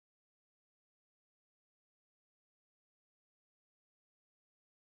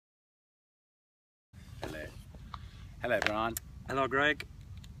Hello, Brian. Hello, Greg.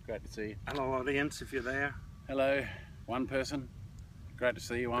 Great to see you. Hello, audience, if you're there. Hello, one person. Great to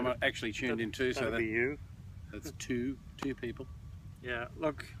see you. I'm actually tuned in too, so that'll be you. That's two people. Yeah,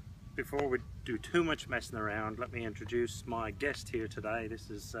 look, before we do too much messing around, let me introduce my guest here today.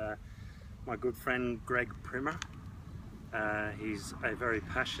 This is my good friend Greg Primmer. He's a very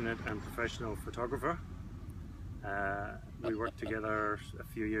passionate and professional photographer. We worked together a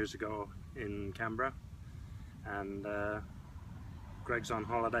few years ago in Canberra, and Greg's on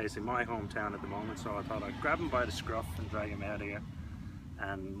holidays in my hometown at the moment, so I thought I'd grab him by the scruff and drag him out here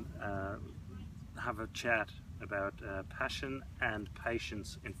and have a chat about passion and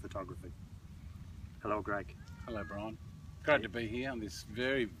patience in photography. Hello, Greg. Hello, Brian. Great to be here on this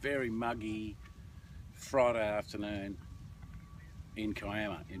very, very muggy Friday afternoon in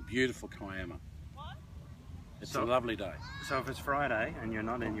Kiama, in beautiful Kiama. It's a lovely day. So if it's Friday and you're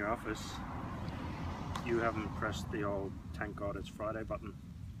not in your office, you haven't pressed the old "thank God it's Friday" button?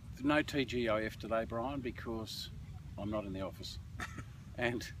 No TGIF today, Brian, because I'm not in the office.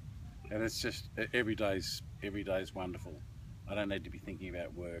 and it's just every day's wonderful. I don't need to be thinking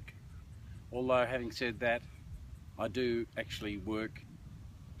about work. Although, having said that, I do actually work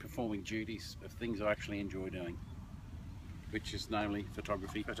performing duties of things I actually enjoy doing, which is namely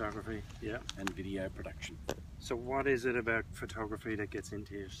photography. Photography, yeah. And video production. So what is it about photography that gets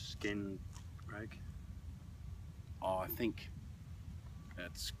into your skin, Greg? Oh, I think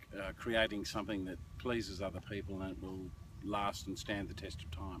it's creating something that pleases other people and it will last and stand the test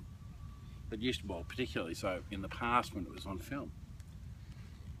of time. It used to, well, particularly so in the past when it was on film.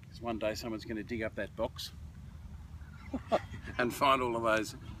 Because one day someone's going to dig up that box and find all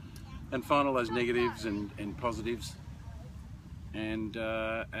those negatives and positives and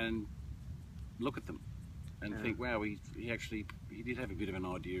look at them and think, wow, he did have a bit of an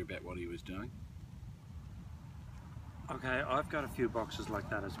idea about what he was doing. Okay, I've got a few boxes like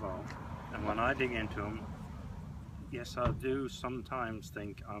that as well, and when I dig into them, yes, I do sometimes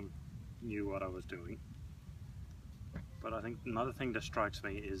think I knew what I was doing, but I think another thing that strikes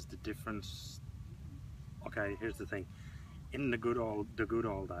me is the difference. Okay, here's the thing: in the good old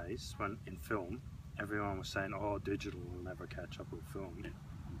days, when in film, everyone was saying, "Oh, digital will never catch up with film."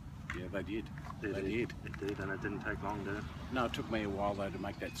 Yeah, they did. They did. It did, and it didn't take long, did it? No, it took me a while though to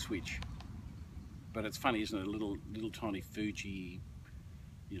make that switch. But it's funny, isn't it? A little tiny Fuji,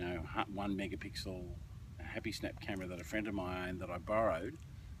 1 megapixel Happy Snap camera that a friend of mine owned that I borrowed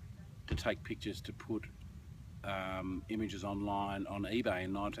to take pictures to put images online on eBay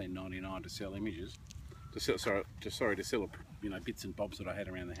in 1999 to sell images, to sell bits and bobs that I had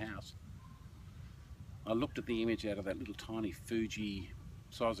around the house. I looked at the image out of that little tiny Fuji,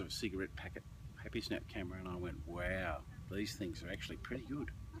 size of a cigarette packet, Happy Snap camera, and I went, wow, these things are actually pretty good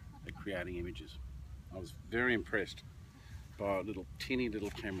at creating images. I was very impressed by a tinny little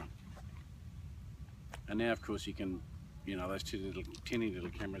camera. And now, of course, you can, those tinny little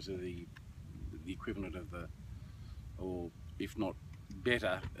cameras are the equivalent of or if not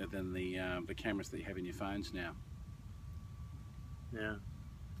better than the cameras that you have in your phones now. Yeah,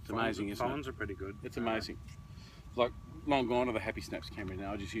 it's amazing, isn't it? Phones are pretty good. It's amazing. Like, long gone are the Happy Snaps camera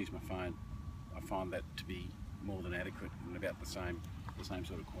now. I just use my phone. I find that to be more than adequate and about the same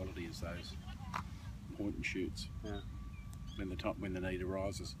sort of quality as those point and shoots. Yeah. When the need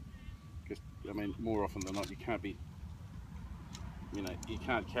arises. Because I mean, more often than not, you can't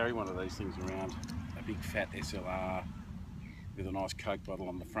carry one of these things around, a big fat SLR with a nice Coke bottle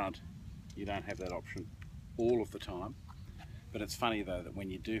on the front. You don't have that option all of the time. But it's funny though that when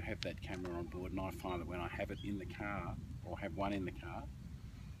you do have that camera on board, and I find that when I have it in the car, or have one in the car,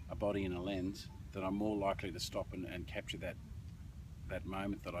 a body and a lens, that I'm more likely to stop and capture that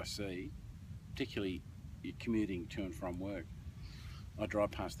moment that I see, particularly commuting to and from work. I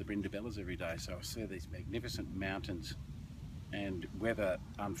drive past the Brindabellas every day, so I see these magnificent mountains and weather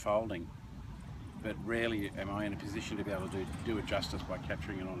unfolding, but rarely am I in a position to be able to do it justice by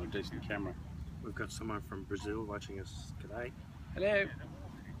capturing it on a decent camera. We've got someone from Brazil watching us today. Hello.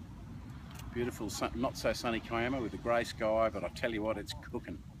 Beautiful, not so sunny Kiama with a grey sky, but I tell you what, it's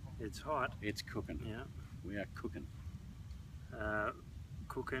cooking. It's hot. It's cooking. Yeah. We are cooking.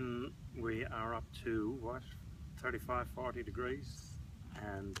 Cooking, we are up to, what, 35, 40 degrees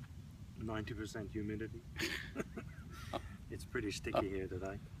and 90% humidity. It's pretty sticky here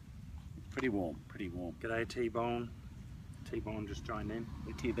today. Pretty warm, pretty warm. G'day, T-Bone. T-Bone just joined in.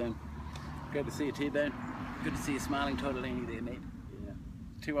 Hey, T-Bone. Great to see you, T-Bone. Good to see you smiling toddling there, mate. Yeah.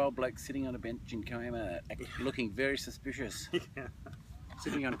 Two old blokes sitting on a bench in Kiama, looking very suspicious. Yeah.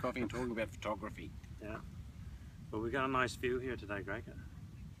 Sitting on coffee and talking about photography. Yeah. Well, we got a nice view here today, Greg.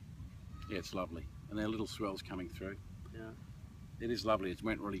 Yeah, it's lovely. And there are little swells coming through. Yeah. It is lovely. It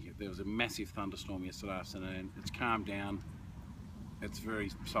went really good. There was a massive thunderstorm yesterday afternoon. It's calmed down. It's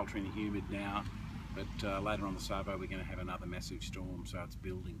very sultry and humid now, but later on the Savo we're going to have another massive storm, so it's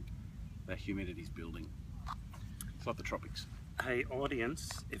building. That humidity's building. It's like the tropics. Hey audience,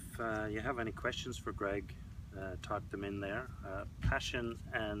 if you have any questions for Greg, type them in there. Passion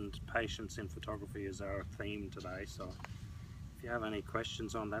and patience in photography is our theme today, so if you have any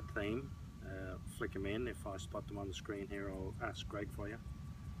questions on that theme, flick them in. If I spot them on the screen here, I'll ask Greg for you.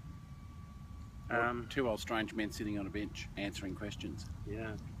 Two old strange men sitting on a bench answering questions.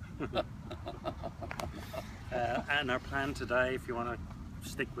 Yeah. And our plan today, if you want to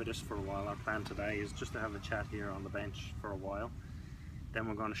stick with us for a while, our plan today is just to have a chat here on the bench for a while. Then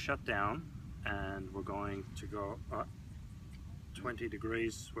we're going to shut down and we're going to go 20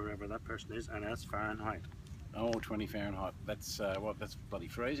 degrees wherever that person is, and that's Fahrenheit. Oh, 20 Fahrenheit. That's what? That's bloody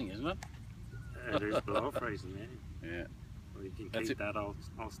freezing, isn't it? It is below freezing, yeah. Yeah. Well, you can keep that, I'll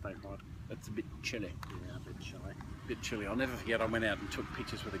stay hot. That's a bit chilly. Yeah, a bit chilly. A bit chilly. I'll never forget, I went out and took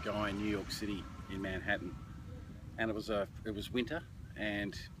pictures with a guy in New York City, in Manhattan. And it was winter,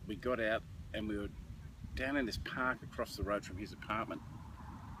 and we got out and we were down in this park across the road from his apartment.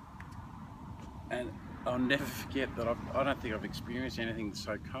 And I'll never forget that I don't think I've experienced anything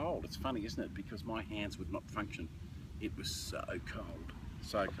so cold. It's funny, isn't it? Because my hands would not function. It was so cold,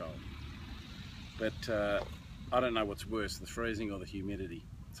 so cold. But I don't know what's worse, the freezing or the humidity.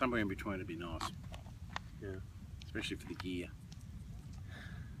 Somewhere in between would be nice. Yeah. Especially for the gear.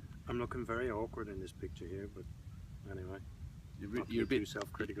 I'm looking very awkward in this picture here, but anyway. You're a bit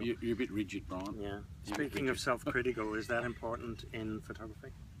self-critical. You're a bit rigid, Brian. Yeah. Speaking of self-critical, is that important in photography?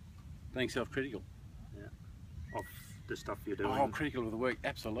 Being self-critical? Yeah. Of the stuff you're doing? Oh, critical of the work,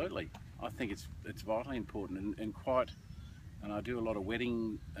 absolutely. I think it's vitally important and and I do a lot of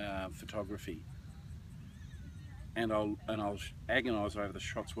wedding photography. And I'll agonise over the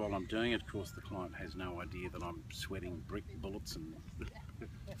shots while I'm doing it. Of course, the client has no idea that I'm sweating brick bullets and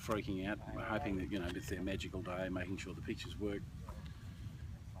freaking out, hoping that, you know, it's their magical day, making sure the pictures work.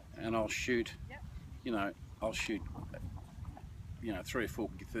 And I'll shoot, you know, 3 or 4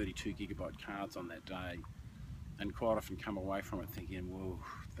 32 gigabyte cards on that day, and quite often come away from it thinking, well,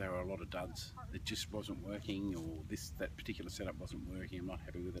 there were a lot of duds. It just wasn't working, or that particular setup wasn't working. I'm not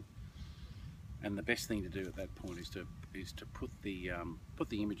happy with it. And the best thing to do at that point is to put the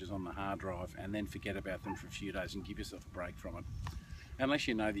images on the hard drive and then forget about them for a few days and give yourself a break from it. Unless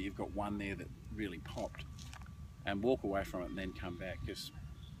you know that you've got one there that really popped, and walk away from it and then come back. Because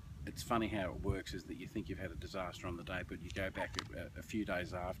it's funny how it works, is that you think you've had a disaster on the day, but you go back a few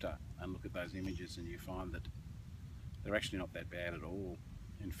days after and look at those images and you find that they're actually not that bad at all.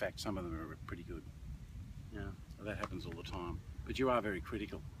 In fact, some of them are pretty good. Yeah. So that happens all the time. But you are very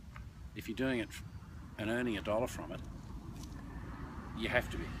critical. If you're doing it and earning $1 from it, you have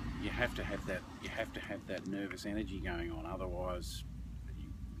to be. You have to have that. You have to have that nervous energy going on. Otherwise,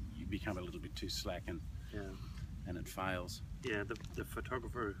 you become a little bit too slack and it fails. Yeah, the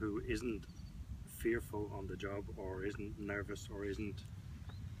photographer who isn't fearful on the job, or isn't nervous, or isn't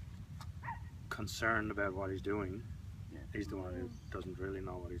concerned about what he's doing, he's the one who doesn't really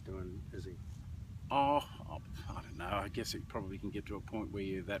know what he's doing, is he? Oh, I don't know. I guess it probably can get to a point where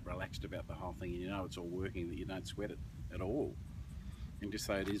you're that relaxed about the whole thing and you know it's all working that you don't sweat it at all. And just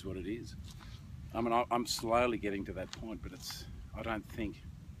say it is what it is. I mean, I'm slowly getting to that point, but I don't think,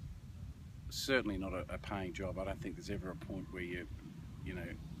 certainly not a paying job, I don't think there's ever a point where you're,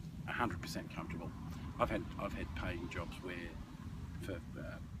 100% comfortable. I've had paying jobs where,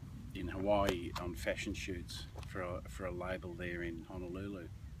 in Hawaii on fashion shoots for a label there in Honolulu,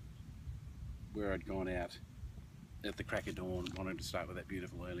 where I'd gone out at the crack of dawn, wanted to start with that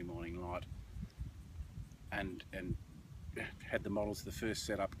beautiful early morning light, and had the models the first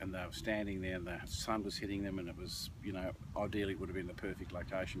setup, and they were standing there and the sun was hitting them, and it was, ideally it would have been the perfect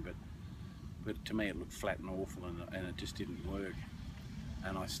location, but to me it looked flat and awful, and it just didn't work.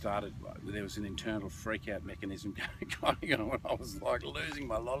 And there was an internal freak out mechanism going on, I was like losing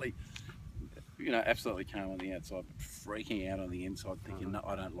my lolly. Absolutely calm on the outside, but freaking out on the inside, thinking, no,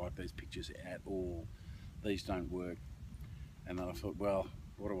 I don't like these pictures at all. These don't work. And then I thought, well,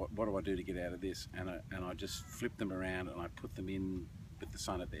 what do I do to get out of this? And I just flipped them around and I put them in with the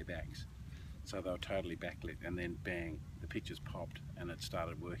sun at their backs, so they were totally backlit. And then bang, the pictures popped and it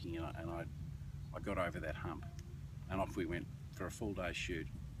started working. And I got over that hump, and off we went for a full day shoot,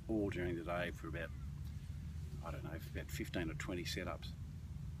 all during the day for about, I don't know, about 15 or 20 setups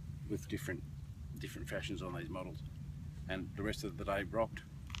with different fashions on these models, and the rest of the day rocked.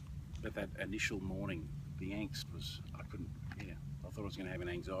 But that initial morning, the angst was, I thought I was going to have an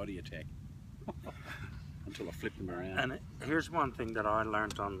anxiety attack. until I flipped them around. And here's one thing that I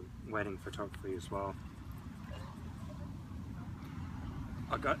learned on wedding photography as well.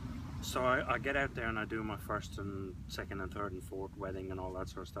 I get out there and I do my first and second and third and fourth wedding and all that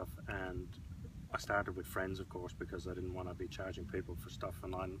sort of stuff, and I started with friends, of course, because I didn't want to be charging people for stuff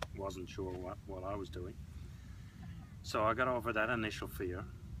and I wasn't sure what I was doing. So I got over that initial fear.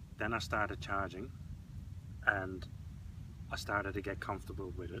 Then I started charging and I started to get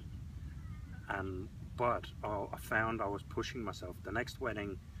comfortable with it. But I found I was pushing myself. The next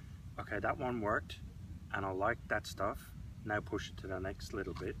wedding, okay, that one worked and I liked that stuff. Now push it to the next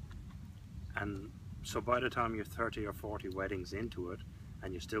little bit. And so by the time you're 30 or 40 weddings into it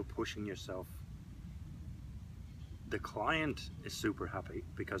and you're still pushing yourself, the client is super happy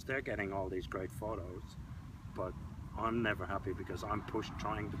because they're getting all these great photos, but I'm never happy because I'm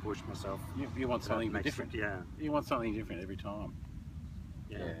trying to push myself. You want something different. Yeah. You want something different every time.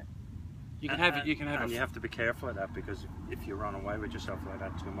 Yeah. You can have it. You can have it. And you have to be careful of that, because if you run away with yourself like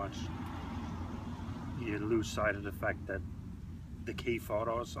that too much, you lose sight of the fact that the key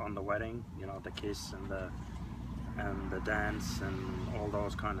photos on the wedding, you know, the kiss and the dance and all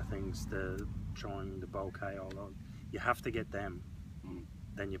those kind of things, the showing the bouquet, all those, you have to get them.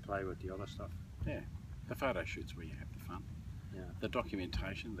 Then you play with the other stuff. Yeah, the photo shoots where you have the fun. Yeah. The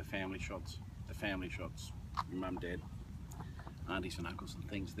documentation, the family shots, mum, dad, aunties and uncles and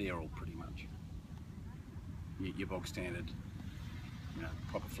things, they're all pretty much your bog standard, you know,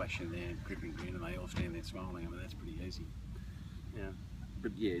 proper flash in there, gripping grin, and they all stand there smiling. I mean, that's pretty easy. Yeah.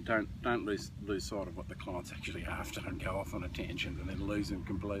 But yeah, don't lose sight of what the client's actually after and go off on a tangent and then lose them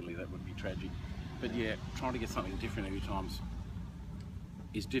completely. That would be tragic. But yeah, trying to get something different every time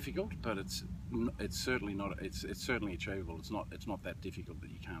is difficult, but it's certainly not. It's certainly achievable. It's not that difficult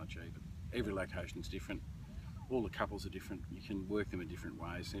that you can't achieve it. Every location is different. All the couples are different. You can work them in different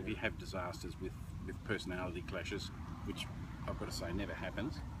ways. And if you have disasters with personality clashes, which I've got to say never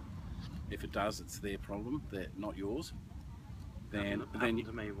happens, if it does, it's their problem. They're not yours. Then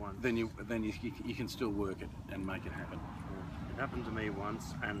you can still work it and make it happen. It happened to me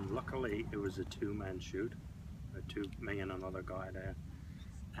once, and luckily it was a two-man shoot, me and another guy there.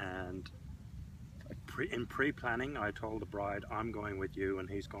 And in pre-planning, I told the bride, I'm going with you and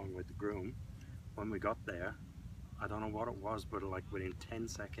he's going with the groom. When we got there, I don't know what it was, but like within 10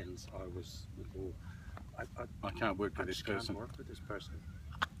 seconds, I was, I can't work with this person. Can't work with this person.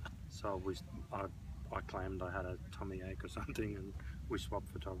 So I claimed I had a tummy ache or something, and we swapped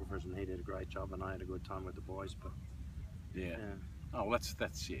photographers, and he did a great job, and I had a good time with the boys. But yeah. Oh,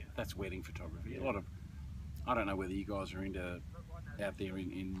 that's wedding photography. Yeah. A lot of, I don't know whether you guys are out there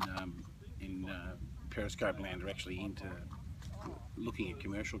in Periscope land, are actually into looking at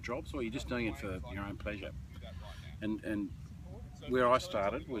commercial jobs, or you're just doing it for your own pleasure. And where I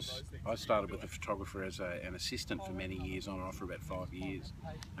started with a photographer as an assistant for many years, on and off for about 5 years,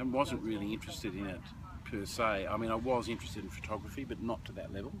 and wasn't really interested in it per se. I mean, I was interested in photography, but not to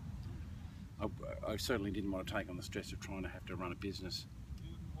that level. I certainly didn't want to take on the stress of trying to have to run a business,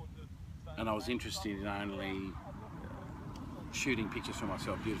 and I was interested in only shooting pictures for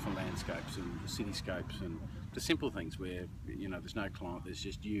myself, beautiful landscapes and cityscapes and the simple things where, you know, there's no client, there's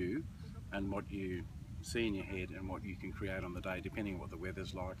just you and what you see in your head and what you can create on the day, depending on what the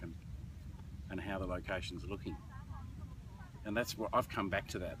weather's like and how the location's looking. And that's what I've come back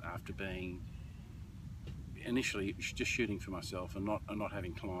to, that after being initially just shooting for myself and not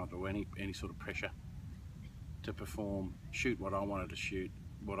having client or any sort of pressure to perform, shoot what I wanted to shoot,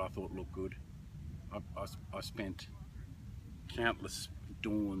 what I thought looked good. I spent countless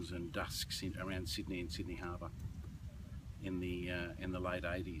dawns and dusks around Sydney and Sydney Harbour in the late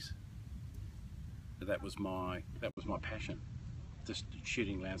 80s. That was my passion, just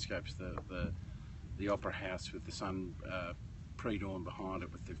shooting landscapes, the opera house with the sun pre-dawn behind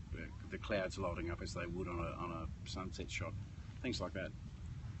it, with the clouds loading up as they would on a sunset shot, things like that.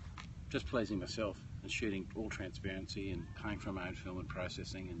 Just pleasing myself and shooting all transparency and paying for my own film and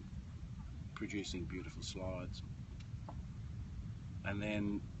processing and producing beautiful slides. And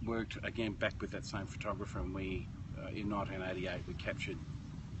then worked again back with that same photographer, and we in 1988 we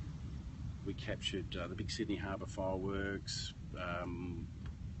captured the big Sydney Harbour fireworks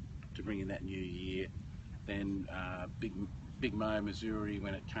to bring in that new year. Then Big Mo, Missouri,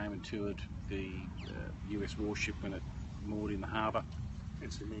 when it came and toured the US warship when it moored in the harbour.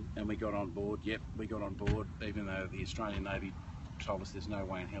 And we got on board. Yep, we got on board, even though the Australian Navy told us there's no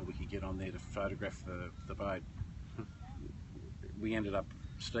way in hell we could get on there to photograph the boat.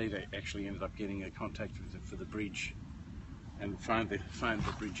 Steve actually ended up getting a contact for the bridge and phoned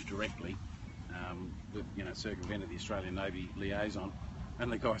the bridge directly, circumvented the Australian Navy liaison,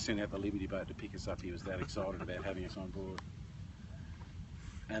 And the guy sent out the Liberty boat to pick us up. He was that excited about having us on board.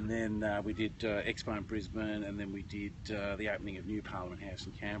 And then we did Expo in Brisbane, and then we did the opening of New Parliament House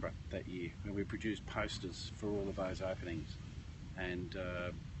in Canberra that year, and we produced posters for all of those openings, and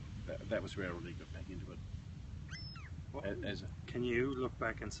that was where I really got back into it. Can you look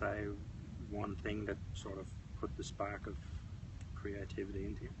back and say one thing that sort of put the spark of creativity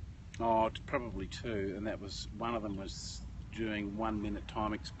into you? Oh, probably two, and that was, one of them was doing 1 minute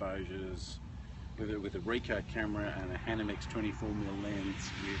time exposures with a Ricoh camera and a Hanimex 24mm lens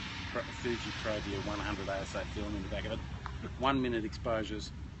with Fuji Probia 100 ASA film in the back of it. 1 minute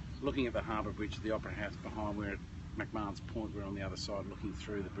exposures, looking at the Harbour Bridge, the Opera House behind. We're at McMahon's Point, we're on the other side looking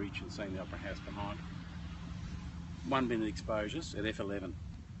through the bridge and seeing the Opera House behind. 1 minute exposures at F11,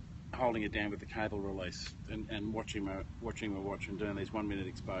 holding it down with the cable release and watching my watch and doing these 1 minute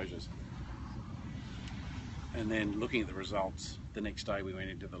exposures. And then looking at the results, the next day we went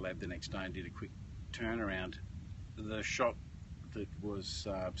into the lab the next day and did a quick turnaround. The shot that was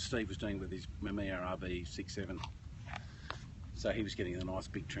Steve was doing with his Mamiya RB67, so he was getting the nice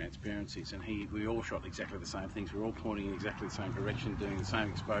big transparencies, and we all shot exactly the same things. We were all pointing in exactly the same direction, doing the same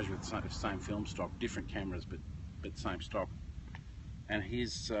exposure with the same film stock, different cameras but same stock. And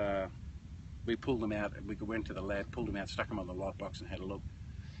we pulled them out, we went to the lab, pulled them out, stuck them on the light box and had a look.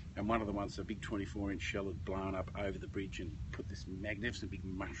 And one of the ones, a big 24-inch shell, had blown up over the bridge and put this magnificent big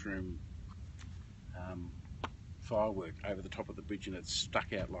mushroom firework over the top of the bridge, and it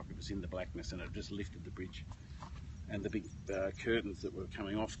stuck out like it was in the blackness, and it just lifted the bridge. And the big curtains that were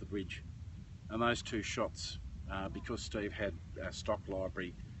coming off the bridge. And those two shots, because Steve had a stock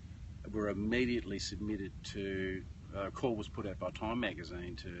library, were immediately submitted to, a call was put out by Time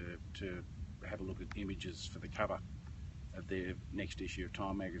magazine to have a look at images for the cover of their next issue of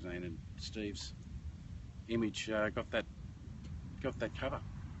Time magazine, and Steve's image got that cover,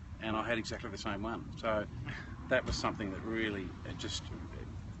 and I had exactly the same one. So that was something that really just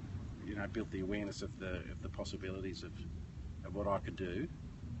built the awareness of the possibilities of what I could do.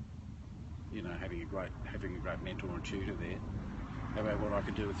 Having a great mentor and tutor there about what I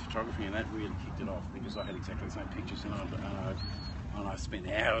could do with photography, and that really kicked it off because I had exactly the same pictures, and I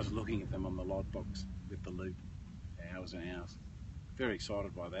spent hours looking at them on the light box with the loop. Hours and hours. Very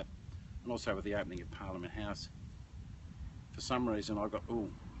excited by that. And also with the opening of Parliament House. For some reason I got,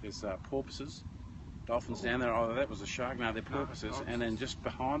 there's porpoises, dolphins down there. Oh, that was a shark. No, they're porpoises. And then just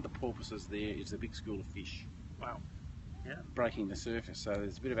behind the porpoises there is the big school of fish. Wow. Yeah. Breaking the surface. So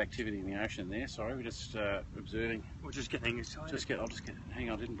there's a bit of activity in the ocean there. Sorry, we're just observing. We're just getting excited. Hang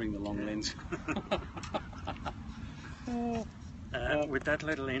on, I didn't bring the long lens. With that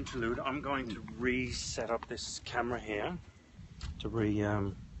little interlude, I'm going to reset up this camera here to what do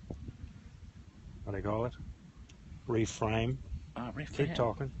you call it? Reframe. Reframe. Keep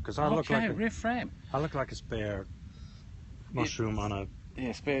talking, because I look like reframe. I look like a spare mushroom on a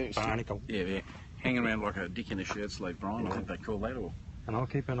barnacle. Yeah, hanging around like a dick in a shirt sleeve, Brian. I think they call that. Or and I'll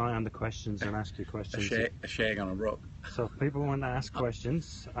keep an eye on the questions and ask you questions. A shag on a rock. So if people want to ask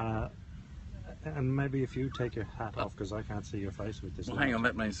questions. And maybe if you take your hat off, because I can't see your face with this. Well, hang on,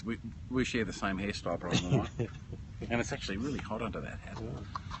 that means we share the same hairstyle, Brian and I. And it's actually really hot under that hat. Yeah.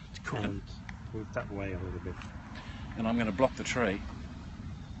 It's cool. And move that way a little bit. And I'm going to block the tree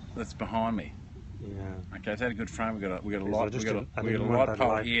that's behind me. Yeah. Okay, is that a good frame? We got a light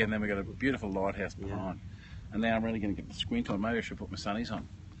pole here, and then we got a beautiful lighthouse behind. Yeah. And now I'm really going to get the squint on. Maybe I should put my sunnies on.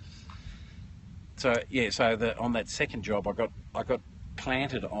 So yeah, on that second job, I got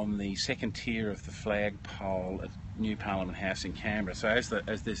planted on the second tier of the flagpole at New Parliament House in Canberra. So as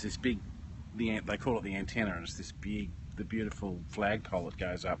there's this big, they call it the antenna, and it's this big, the beautiful flagpole that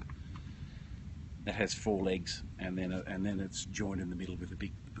goes up. That has 4 legs, and then it's joined in the middle with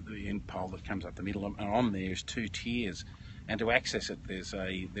the end pole that comes up the middle. And on there is 2 tiers, and to access it,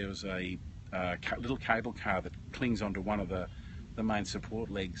 there was a little cable car that clings onto one of the main support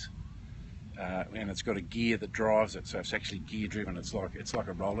legs. And it's got a gear that drives it, so it's actually gear driven. It's like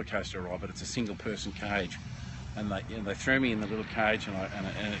a roller coaster ride, but it's a single person cage. And they threw me in the little cage, and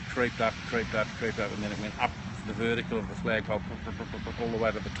it creeped up, and then it went up the vertical of the flagpole all the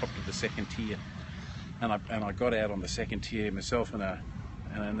way to the top of the second tier. And I got out on the second tier myself, and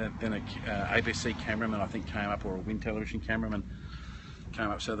then a ABC cameraman I think came up, or a Wind Television cameraman came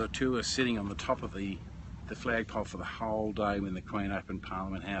up. So the 2 were sitting on the top of the flagpole for the whole day when the Queen opened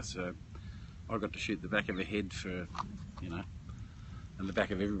Parliament House. So I got to shoot the back of her head for, and the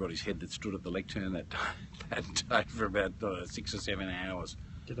back of everybody's head that stood at the lectern that day for about 6 or 7 hours.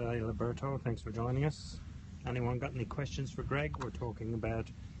 G'day Liberto, thanks for joining us. Anyone got any questions for Greg? We're talking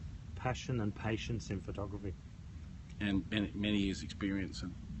about passion and patience in photography. and many years experience.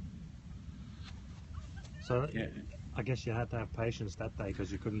 And So yeah. I guess you had to have patience that day because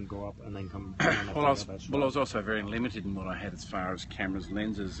you couldn't go up and then come down. Well, I was also very limited in what I had as far as cameras,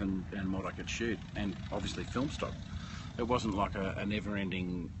 lenses, and what I could shoot, and obviously film stock. It wasn't like a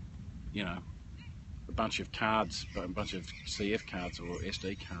never-ending, you know, a bunch of cards, a bunch of CF cards or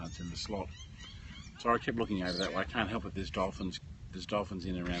SD cards in the slot. So I kept looking over that way. I can't help it. There's dolphins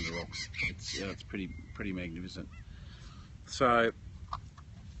in and around the rocks. It's pretty magnificent. So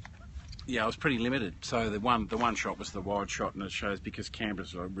yeah, I was pretty limited. So the one shot was the wide shot, and it shows because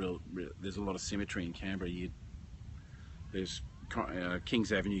Canberra's a there's a lot of symmetry in Canberra. There's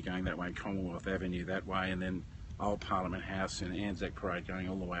Kings Avenue going that way, Commonwealth Avenue that way, and then Old Parliament House and Anzac Parade going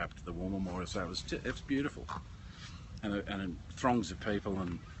all the way up to the War Memorial. So it was beautiful, and throngs of people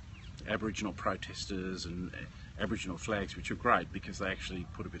and Aboriginal protesters and Aboriginal flags, which are great because they actually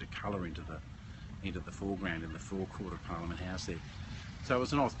put a bit of colour into the foreground in the forecourt of Parliament House there. So it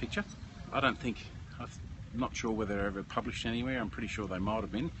was a nice picture. I'm not sure whether they're ever published anywhere. I'm pretty sure they might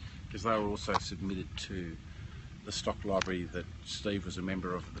have been, because they were also submitted to the stock library that Steve was a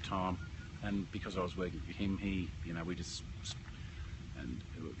member of at the time, and because I was working for him, we just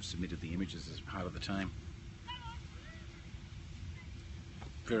submitted the images as part of the team.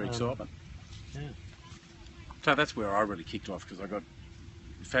 Very exciting. Yeah. So that's where I really kicked off, because I got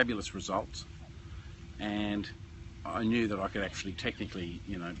fabulous results, and I knew that I could actually technically,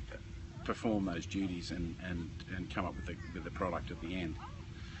 perform those duties and come up with the product at the end,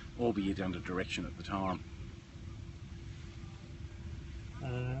 albeit under direction at the time.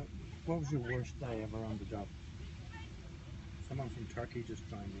 What was your worst day ever on the job? Someone from Turkey just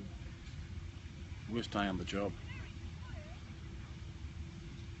joined me. Worst day on the job?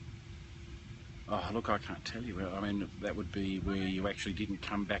 Oh, look, I can't tell you. I mean, that would be where you actually didn't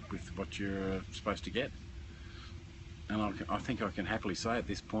come back with what you're supposed to get. And I think I can happily say at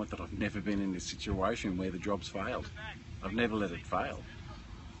this point that I've never been in this situation where the job's failed. I've never let it fail.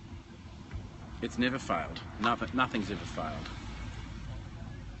 It's never failed. Nothing's ever failed.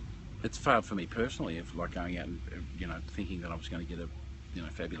 It's failed for me personally, of like going out and thinking that I was going to get a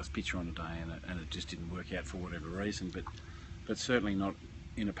fabulous picture on a day, and it just didn't work out for whatever reason. But certainly not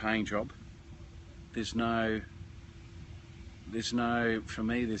in a paying job. For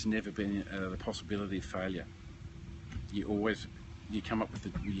me, there's never been the possibility of failure. You come up with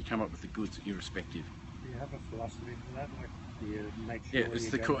the goods irrespective. Do you have a philosophy for that? Like, do you make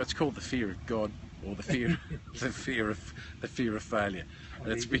sure? It's called the fear of God, or the fear the fear of failure.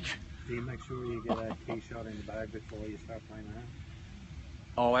 Do you make sure you get a key shot in the bag before you start playing around?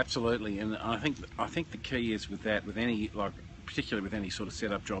 Oh, absolutely. And I think the key is with any, particularly with any sort of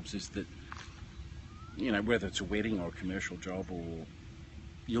setup jobs, is that whether it's a wedding or a commercial job, or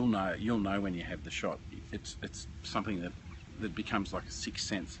you'll know when you have the shot. It's something that becomes like a sixth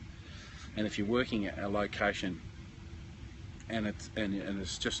sense. And if you're working at a location and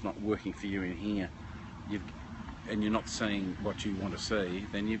it's just not working for you in here, and you're not seeing what you want to see,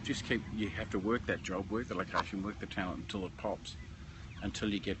 then you have to work that job, work the location, work the talent until it pops, until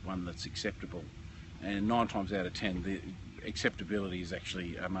you get one that's acceptable. And 9 times out of 10, the acceptability is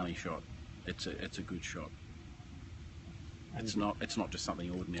actually a money shot. It's a good shot. It's not just something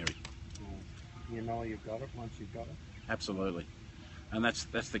ordinary. You know you've got it once you've got it. Absolutely, and that's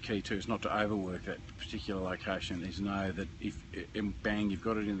the key too. Is not to overwork that particular location. Is know that if bang, you've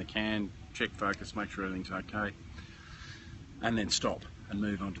got it in the can. Check focus, make sure everything's okay, and then stop and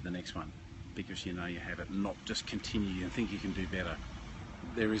move on to the next one, because you have it, and not just continue and think you can do better.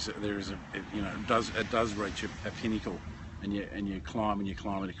 There is it does reach a pinnacle, and you climb and you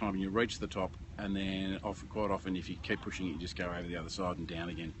climb and you climb and you reach the top, and then quite often if you keep pushing it, you just go over the other side and down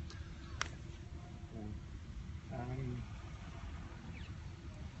again.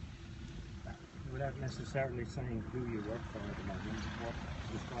 Without necessarily saying who you work for at the moment,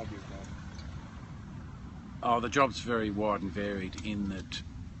 describe your job. Oh, the job's very wide and varied in that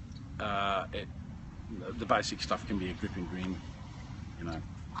the basic stuff can be a grip and grin,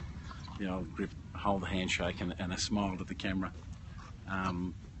 the old grip, hold the handshake and a smile to the camera,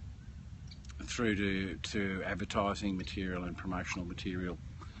 through to advertising material and promotional material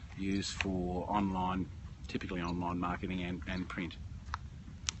used for typically online marketing and print.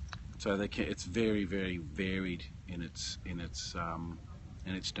 So it's very, very varied in its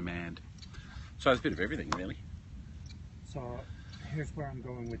demand. So it's a bit of everything, really. So here's where I'm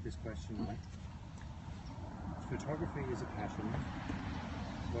going with this question, right? Photography is a passion,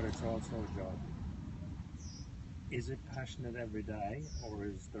 but it's also a job. Is it passionate every day, or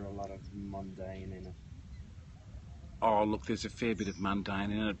is there a lot of mundane in it? Oh, look, there's a fair bit of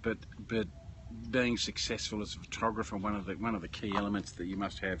mundane in it, but being successful as a photographer, one of the key elements that you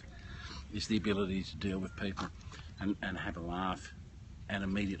must have is the ability to deal with people and have a laugh and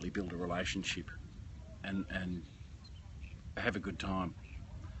immediately build a relationship and have a good time.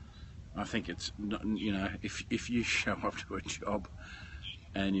 I think it's not, you know, if you show up to a job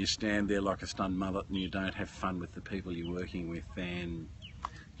and you stand there like a stunned mullet and you don't have fun with the people you're working with, then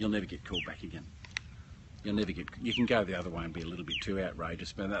you'll never get called back again. You'll never get. You can go the other way and be a little bit too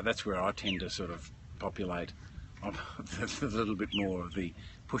outrageous, but that's where I tend to sort of populate a little bit more of the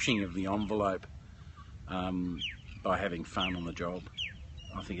pushing of the envelope by having fun on the job.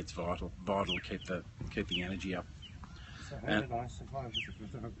 I think it's vital to keep the energy up. So how did I survive as a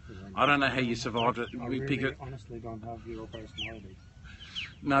photographer? I don't know how you survived it. I really honestly don't have your personality.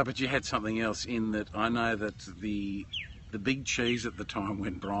 No, but you had something else in that. I know that the big cheese at the time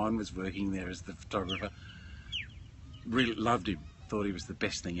when Brian was working there as the photographer really loved him, thought he was the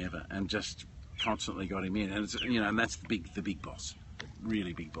best thing ever, and just constantly got him in. And it's, you know, and that's the big boss,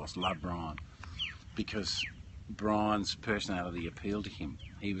 really big boss. Loved Brian because Brian's personality appealed to him.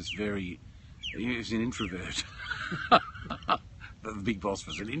 He was an introvert. The big boss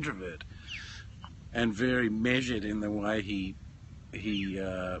was an introvert and very measured in the way he you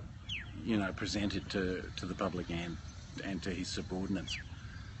know, presented to the public and to his subordinates,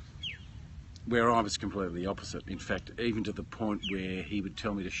 where I was completely opposite. In fact, even to the point where he would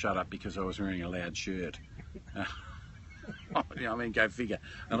tell me to shut up because I was wearing a loud shirt. You know, I mean, go figure.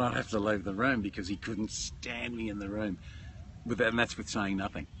 And I'd have to leave the room because he couldn't stand me in the room. And that's with saying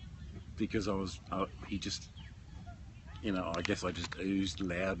nothing, because he just, you know, I guess I just oozed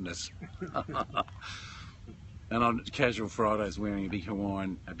loudness. And on casual Fridays wearing a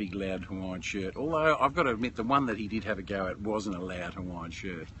big loud Hawaiian shirt. Although I've got to admit, the one that he did have a go at wasn't a loud Hawaiian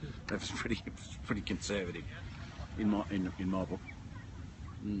shirt. That was pretty conservative in my book.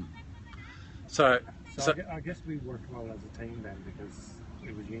 Mm. So I guess we worked well as a team then, because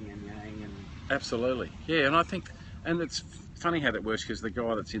it was yin and yang. And absolutely, yeah. And I think, and it's funny how that works, because the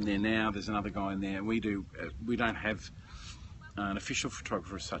guy that's in there now, there's another guy in there, and we don't have an official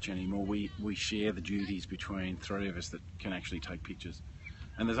photographer as such anymore. We share the duties between three of us that can actually take pictures,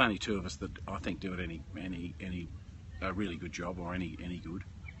 and there's only two of us that I think do it any a really good job, or any good,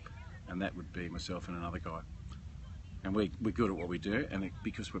 and that would be myself and another guy. And we're good at what we do, and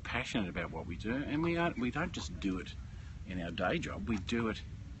because we're passionate about what we do, and we don't just do it in our day job. We do it.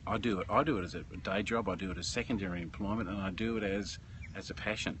 I do it as a day job. I do it as secondary employment, and I do it as a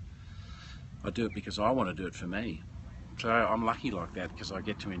passion. I do it because I want to do it for me. So I'm lucky like that, because I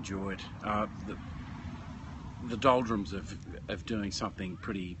get to enjoy it. The doldrums of doing something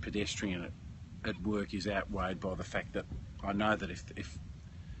pretty pedestrian at work is outweighed by the fact that I know that if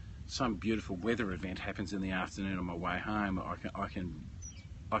some beautiful weather event happens in the afternoon on my way home, I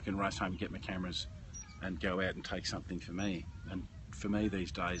can race home, get my cameras, and go out and take something for me. And for me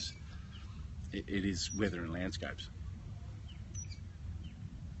these days, it is weather and landscapes,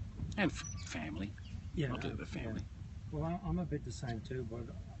 and family. Yeah, I'll do the family. Yeah. Well, I'm a bit the same too, but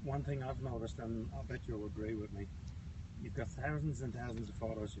one thing I've noticed, and I bet you'll agree with me, you've got thousands and thousands of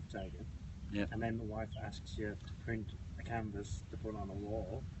photos you've taken, yeah, and then the wife asks you to print a canvas to put on a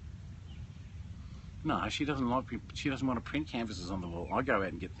wall. No, she doesn't want to print canvases on the wall. I go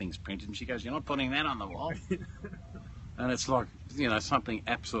out and get things printed, and she goes, "You're not putting that on the wall." And it's like, you know, something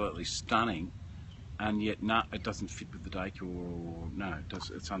absolutely stunning, and yet no, it doesn't fit with the decor, or no,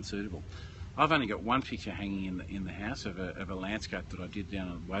 it's unsuitable. I've only got one picture hanging in the house of a landscape that I did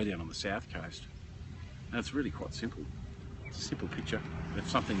way down on the south coast, and it's really quite simple. It's a simple picture.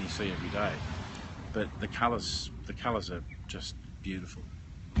 It's something you see every day, but the colours are just beautiful.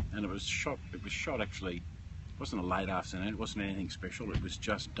 And it was shot actually, it wasn't a late afternoon, it wasn't anything special, it was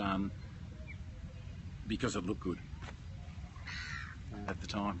just done because it looked good at the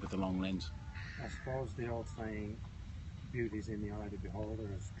time with the long lens. I suppose the old saying, beauty's in the eye of the beholder,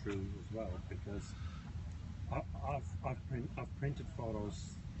 is true as well, because I've printed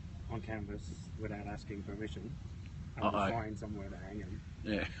photos on canvas without asking permission, and to find somewhere to hang them.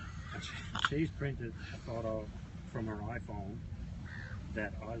 Yeah. And she's printed a photo from her iPhone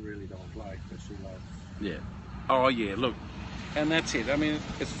that I really don't like, but she loves. Yeah. Oh yeah. Look, and that's it. I mean,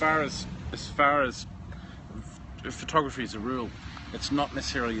 as far as photography as a rule, it's not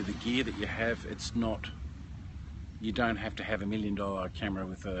necessarily the gear that you have. It's not. You don't have to have $1 million camera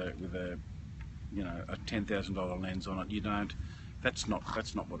with a you know, a $10,000 lens on it. You don't. That's not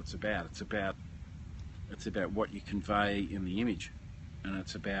what it's about. It's about what you convey in the image, and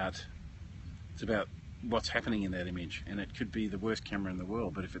it's about what's happening in that image. And it could be the worst camera in the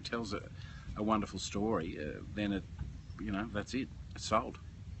world, but if it tells a wonderful story, then it, you know, that's it. It's sold.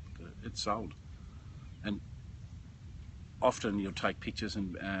 it's sold. And often you'll take pictures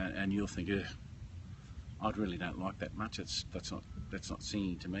and you'll think, I really don't like that much. That's not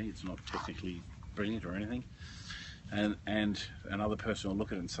singing to me. It's not technically brilliant or anything. And another person will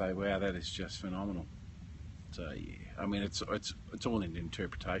look at it and say, wow, that is just phenomenal. So yeah, I mean, it's all in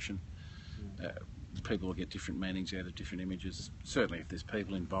interpretation. People will get different meanings out of different images. Certainly, if there's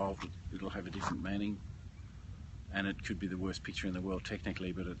people involved, it'll have a different meaning. And it could be the worst picture in the world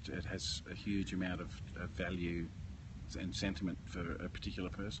technically, but it has a huge amount of value and sentiment for a particular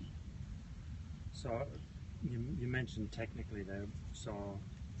person. So you mentioned technically there, so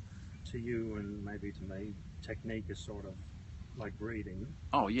to you and maybe to me, technique is sort of like breathing.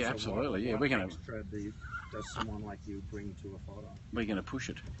 Oh yeah, so absolutely. What We're going extra does someone like you bring to a photo? We're going to push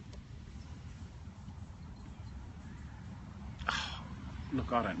it.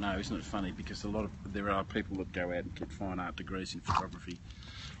 Look, I don't know. Isn't it funny? Because there are people that go out and get fine art degrees in photography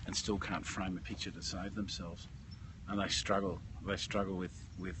and still can't frame a picture to save themselves, and they struggle. They struggle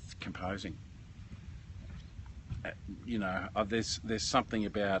with composing. You know, there's something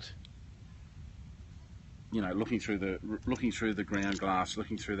about, you know, looking through the ground glass,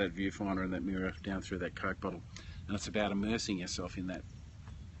 looking through that viewfinder and that mirror, down through that Coke bottle, and it's about immersing yourself in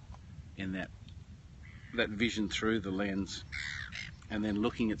that vision through the lens, and then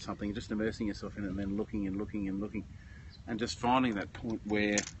looking at something, just immersing yourself in it, and then looking and looking and looking, and just finding that point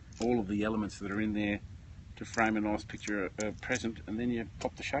where all of the elements that are in there to frame a nice picture are present, and then you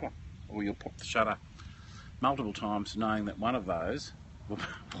pop the shutter, or you'll pop the shutter multiple times, knowing that one of those will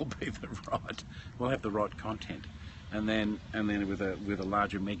be will have the right content, and then with a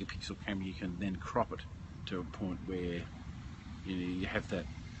larger megapixel camera you can then crop it to a point where you have that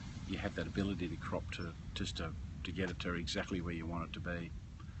ability to crop to get it to exactly where you want it to be.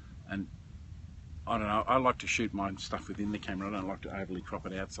 And I don't know, I like to shoot my stuff within the camera. I don't like to overly crop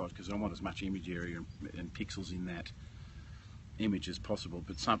it outside because I want as much image area and pixels in that image as possible,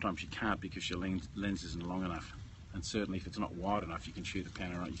 but sometimes you can't because your lens isn't long enough, and certainly if it's not wide enough you can shoot a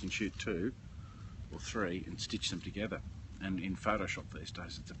panorama. You can shoot 2 or 3 and stitch them together, and in Photoshop these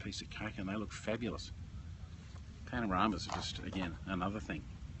days it's a piece of cake and they look fabulous. Panoramas are just, again, another thing.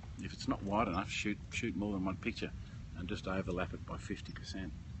 If it's not wide enough, shoot more than one picture and just overlap it by 50%.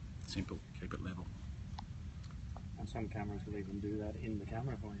 Simple, keep it level. And some cameras will even do that in the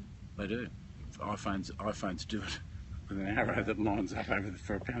camera for you. They do. iPhones do it with an arrow that lines up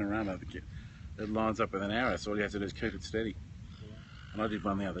for a panorama. It lines up with an arrow, so all you have to do is keep it steady. Yeah. And I did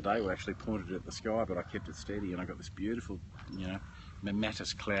one the other day where I actually pointed it at the sky, but I kept it steady, and I got this beautiful, you know,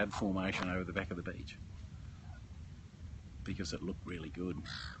 mammatus cloud formation over the back of the beach because it looked really good.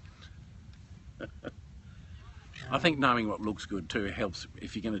 I think knowing what looks good too helps.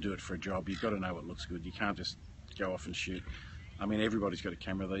 If you're going to do it for a job, you've got to know what looks good. You can't just go off and shoot. I mean, everybody's got a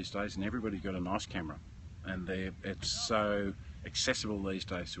camera these days, and everybody's got a nice camera, and it's so accessible these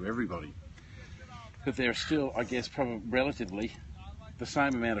days to everybody. But there are still, I guess, probably relatively the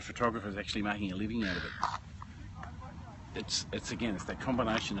same amount of photographers actually making a living out of it. It's again, it's that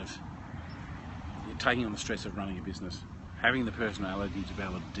combination of taking on the stress of running a business, having the personality to be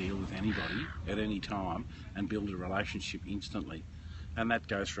able to deal with anybody at any time and build a relationship instantly, and that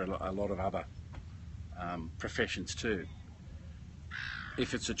goes for a lot of other professions too.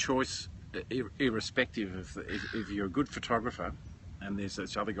 If it's a choice, irrespective of if you're a good photographer, and there's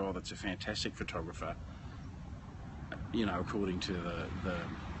this other guy that's a fantastic photographer, you know, according to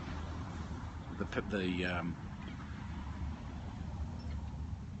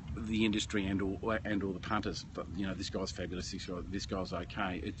the industry and all the punters, but you know, this guy's fabulous, this guy's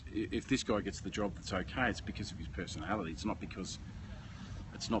okay. If this guy gets the job that's okay, it's because of his personality. It's not because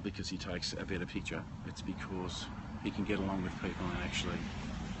he takes a better picture. It's because he can get along with people and actually,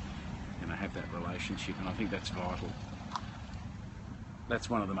 you know, have that relationship. And I think that's vital. That's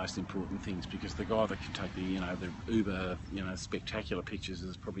one of the most important things, because the guy that can take the uber, spectacular pictures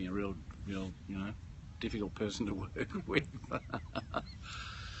is probably a real, difficult person to work with.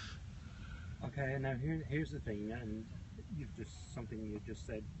 Okay, now here's the thing, and something you just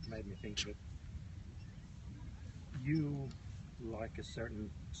said made me think of it. You like a certain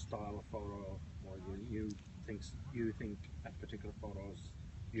style of photo, or you think a particular photo is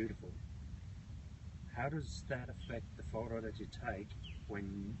beautiful. How does that affect the photo that you take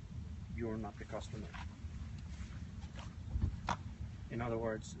when you're not the customer? In other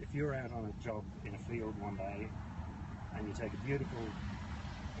words, if you're out on a job in a field one day and you take a beautiful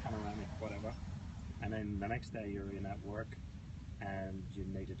panoramic, whatever, and then the next day you're in at work and you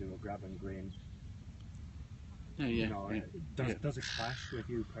need to do a grab and grin, Yeah, You yeah, know, yeah. does it clash with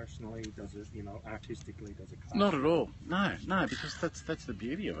you personally? Does it, you know, artistically, does it clash? Not at all. No, no, because that's the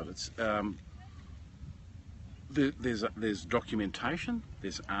beauty of it. It's there's documentation,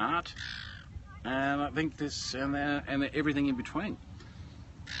 there's art, and I think there's and everything in between.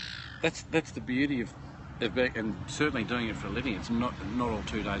 That's the beauty of being, and certainly doing it for a living. It's not all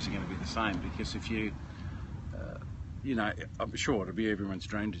 2 days are going to be the same, because if you you know, I'm sure it'd be everyone's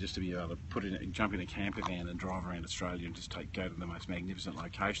dream to be able to jump in a camper van and drive around Australia and just go to the most magnificent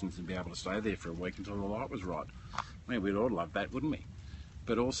locations and be able to stay there for a week until the light was right. I mean, we'd all love that, wouldn't we?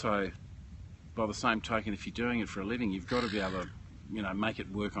 But also, by the same token, if you're doing it for a living, you've got to be able to, you know, make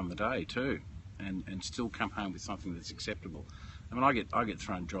it work on the day too, and still come home with something that's acceptable. I mean, I get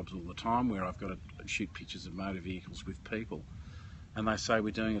thrown jobs all the time where I've got to shoot pictures of motor vehicles with people, and they say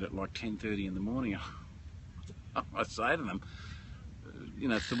we're doing it at like 10:30 in the morning. I say to them, you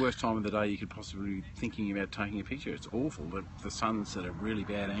know, it's the worst time of the day you could possibly be thinking about taking a picture. It's awful. The sun's at a really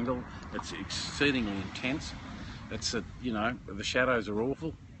bad angle. It's exceedingly intense. It's you know, the shadows are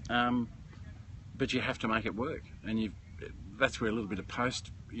awful. But you have to make it work, and that's where a little bit of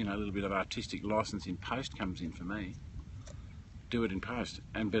post, you know, a little bit of artistic license in post comes in for me. Do it in post,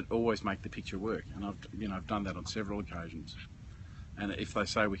 but always make the picture work. And I've done that on several occasions. And if they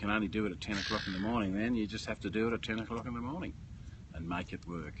say we can only do it at 10 o'clock in the morning, then you just have to do it at 10 o'clock in the morning and make it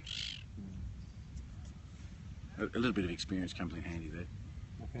work. A little bit of experience comes in handy there.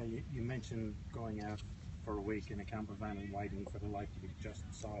 Okay, you mentioned going out for a week in a camper van and waiting for the light to be just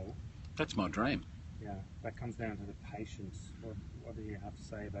so. That's my dream. Yeah, that comes down to the patience. What do you have to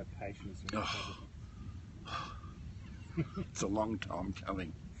say about patience? It's a long time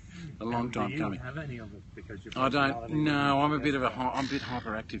coming. A long time coming. Do you have any of it? Because I don't. No, I'm a bit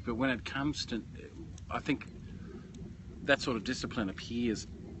hyperactive. But when it comes to, I think that sort of discipline appears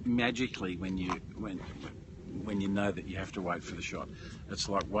magically when you know that you have to wait for the shot. It's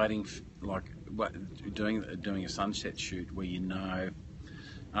like waiting, doing a sunset shoot where you know,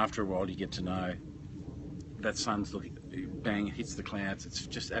 after a while you get to know that sun's looking, bang, it hits the clouds. It's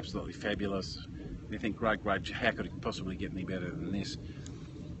just absolutely fabulous. You think, great, how could it possibly get any better than this?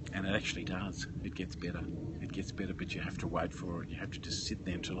 And it actually does. It gets better. It gets better, but you have to wait for it. You have to just sit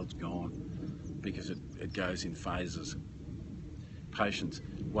there until it's gone, because it goes in phases. Patience,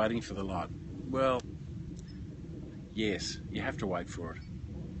 waiting for the light. Well, yes, you have to wait for it.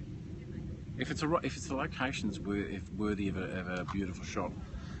 If the location's worthy of a beautiful shot,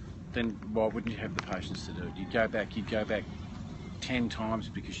 then why wouldn't you have the patience to do it? You'd go back 10 times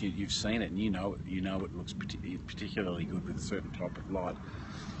because you've seen it and you know it looks particularly good with a certain type of light.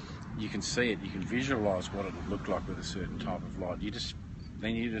 You can see it, you can visualise what it would look like with a certain type of light. You just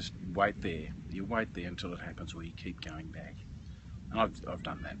wait there. You wait there until it happens, or you keep going back. And I've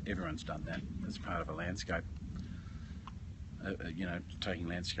done that. Everyone's done that. As part of a landscape, you know, taking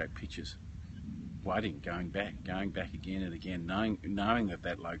landscape pictures. Waiting, going back again and again, knowing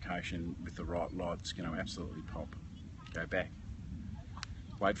that location with the right light's going to absolutely pop. Go back.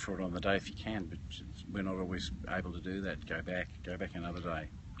 Wait for it on the day if you can, but we're not always able to do that. Go back another day.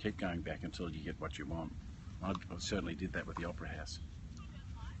 Keep going back until you get what you want. I certainly did that with the Opera House.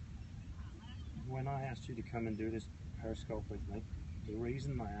 When I asked you to come and do this periscope with me, the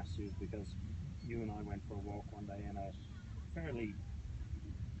reason I asked you is because you and I went for a walk one day in a fairly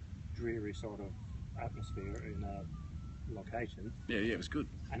dreary sort of atmosphere in a location. Yeah, it was good.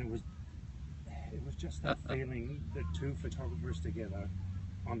 And it was just that feeling that two photographers together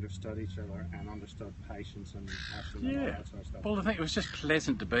understood each other and understood patience and passion and all that sort of stuff. Well, I think it was just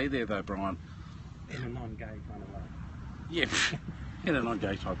pleasant to be there though, Brian. In a non-gay kind of way. Yeah, in a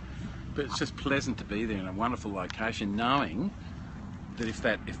non-gay type. But it's just pleasant to be there in a wonderful location, knowing that if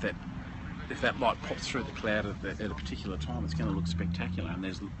that light pops through the cloud at a particular time, it's going to look spectacular. And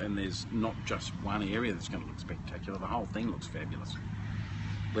there's not just one area that's going to look spectacular. The whole thing looks fabulous.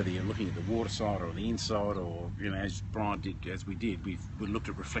 Whether you're looking at the water side or the inside, or, you know, as Brian did, as we did, we looked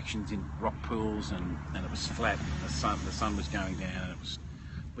at reflections in rock pools, and it was flat. And the sun was going down, and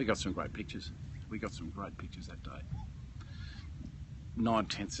we got some great pictures. We got some great pictures that day.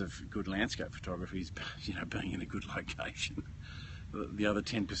 9/10 of good landscape photography is, you know, being in a good location. The other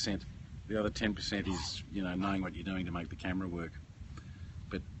 10%, is, you know, knowing what you're doing to make the camera work.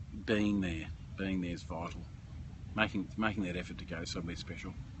 But being there is vital. Making that effort to go somewhere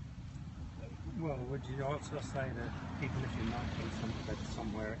special. Well, would you also say that even if you're not in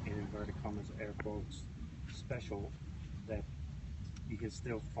somewhere in inverted commas, air quotes, special, that you can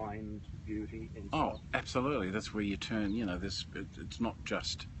still find beauty in stuff? Oh, absolutely. That's where you turn. You know, it's not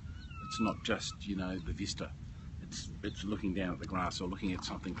just you know, the vista. It's looking down at the grass, or looking at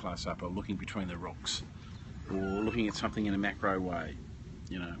something close up, or looking between the rocks. or looking at something in a macro way,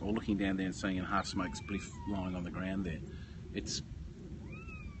 you know, or looking down there and seeing a half-smoked spliff lying on the ground there. It's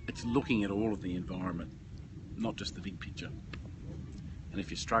looking at all of the environment, not just the big picture. And if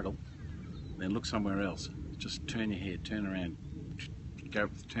you struggle, then look somewhere else. Just turn your head, turn around,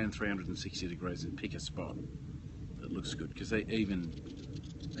 turn 360 degrees and pick a spot that looks good. Because even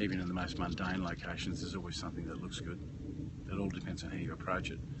in the most mundane locations, there's always something that looks good. It all depends on how you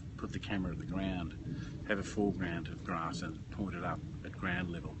approach it. Put the camera at the ground, have a foreground of grass and point it up at ground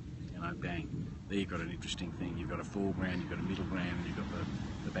level. You know, bang. There you've got an interesting thing. You've got a foreground, you've got a middle ground, and you've got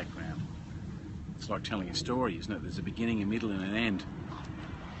the background. It's like telling a story, isn't it? There's a beginning, a middle, and an end.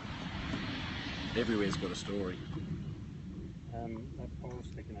 Everywhere's got a story. That pole's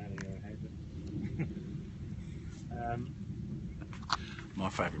sticking out of your head. My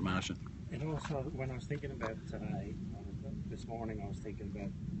favourite Martian. It also, when I was thinking about today, this morning I was thinking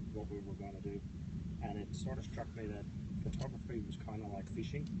about what we were going to do, and it sort of struck me that photography was kind of like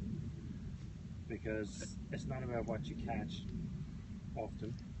fishing, because it's not about what you catch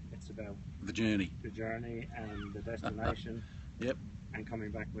often, it's about the journey and the destination. Yep. And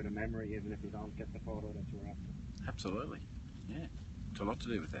coming back with a memory, even if you don't get the photo that you're after. Absolutely, yeah. It's a lot to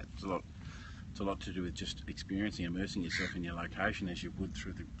do with that. It's a lot to do with just experiencing, immersing yourself in your location as you would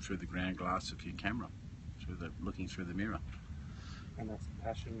through the ground glass of your camera, looking through the mirror. And that's the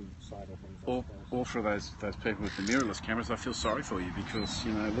passion side of things. Or for those people with the mirrorless cameras, I feel sorry for you, because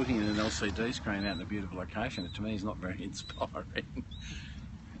you know, looking at an LCD screen out in a beautiful location, to me is not very inspiring.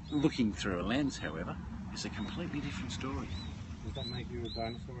 Looking through a lens, however, is a completely different story. Does that make you a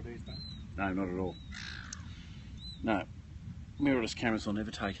dinosaur these days? No, not at all. No, mirrorless cameras will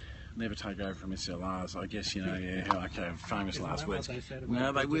never take over from SLRs. I guess, you know, yeah, like famous Isn't last that words. What they said about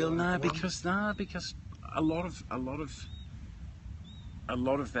No, they will. No, digital because a lot of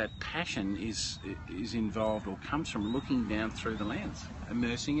that passion is involved or comes from looking down through the lens,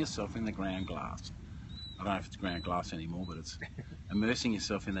 immersing yourself in the ground glass. I don't know if it's ground glass anymore, but it's immersing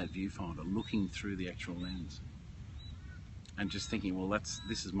yourself in that viewfinder, looking through the actual lens. And just thinking, well,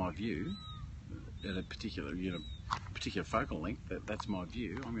 this is my view at a particular focal length. That's my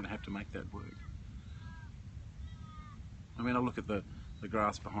view. I'm going to have to make that work. I mean, I look at the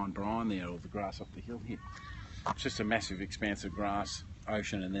grass behind Brian there, or the grass up the hill here. It's just a massive expanse of grass,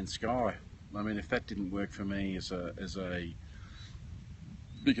 ocean, and then sky. I mean, if that didn't work for me because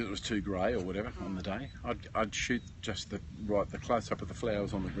it was too grey or whatever on the day, I'd shoot just the close up of the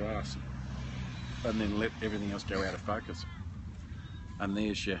flowers on the grass, and then let everything else go out of focus. And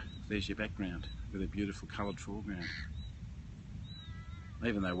there's your background with a beautiful coloured foreground.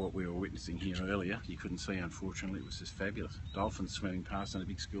 Even though what we were witnessing here earlier, you couldn't see, unfortunately, it was just fabulous. Dolphins swimming past and a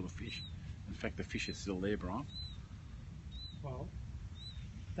big school of fish. In fact, the fish are still there, Brian. Well,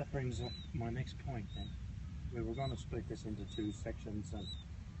 that brings up my next point then. We were going to split this into two sections and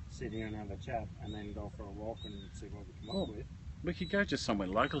sit here and have a chat, and then go for a walk and see what we come up with. We could go just somewhere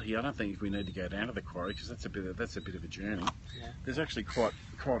local here. I don't think we need to go down to the quarry, because that's a bit of a journey. Yeah. There's actually quite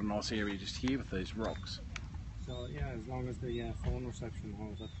a nice area just here with these rocks. So yeah, as long as the phone reception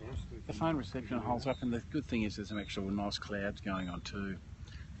holds up for us. The phone reception holds up, and the good thing is there's some actual nice clouds going on too.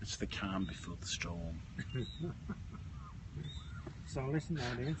 It's the calm before the storm. So listen,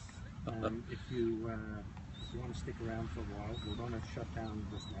 audience, if you want to stick around for a while, we're going to shut down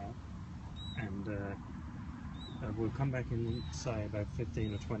just now, and we'll come back in, say, about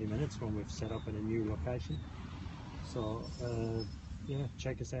 15 or 20 minutes when we've set up in a new location. So yeah,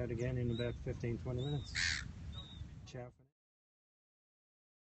 check us out again in about 15-20 minutes. Ciao.